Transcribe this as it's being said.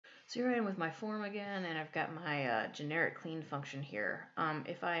So here I am with my form again, and I've got my generic clean function here.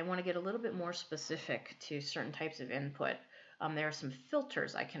 If I want to get a little bit more specific to certain types of input, there are some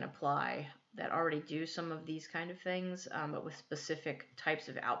filters I can apply that already do some of these kind of things, but with specific types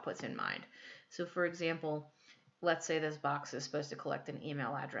of outputs in mind. So for example, let's say this box is supposed to collect an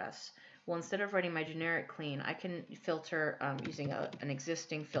email address. Well, instead of writing my generic clean, I can filter using an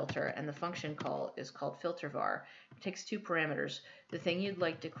existing filter, and the function call is called filter var. It takes two parameters, the thing you'd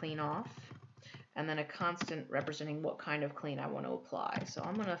like to clean off, and then a constant representing what kind of clean I want to apply. So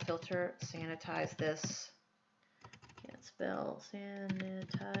I'm going to filter sanitize this, can't spell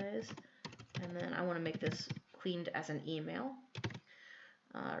sanitize, and then I want to make this cleaned as an email.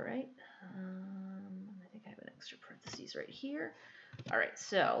 All right, I think I have an extra parentheses right here. All right,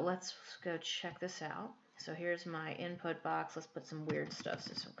 so let's go check this out. So here's my input box. Let's put some weird stuff.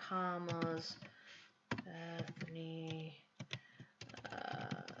 So some commas, Bethany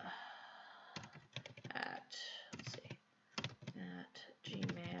at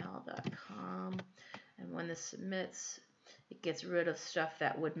gmail.com. And when this submits, it gets rid of stuff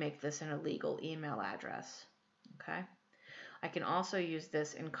that would make this an illegal email address. Okay. I can also use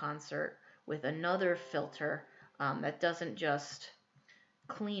this in concert with another filter that doesn't just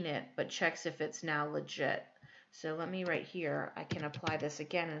clean it, but checks if it's now legit. So let me right here, I can apply this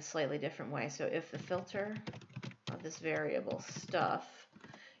again in a slightly different way. So if the filter of this variable stuff,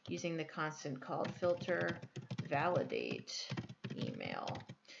 using the constant called filter validate email,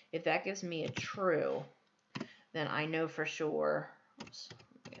 if that gives me a true, then I know for sure, oops,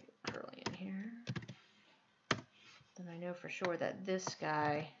 let me get curly in here, then I know for sure that this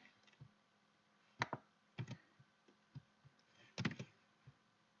guy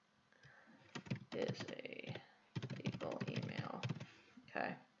is a legal email.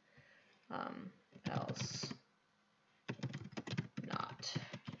 Okay. Else not.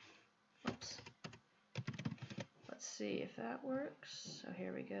 Oops. Let's see if that works. So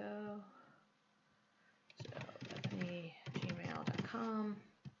here we go. So Bethany, gmail.com.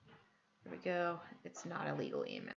 There we go. It's not a legal email.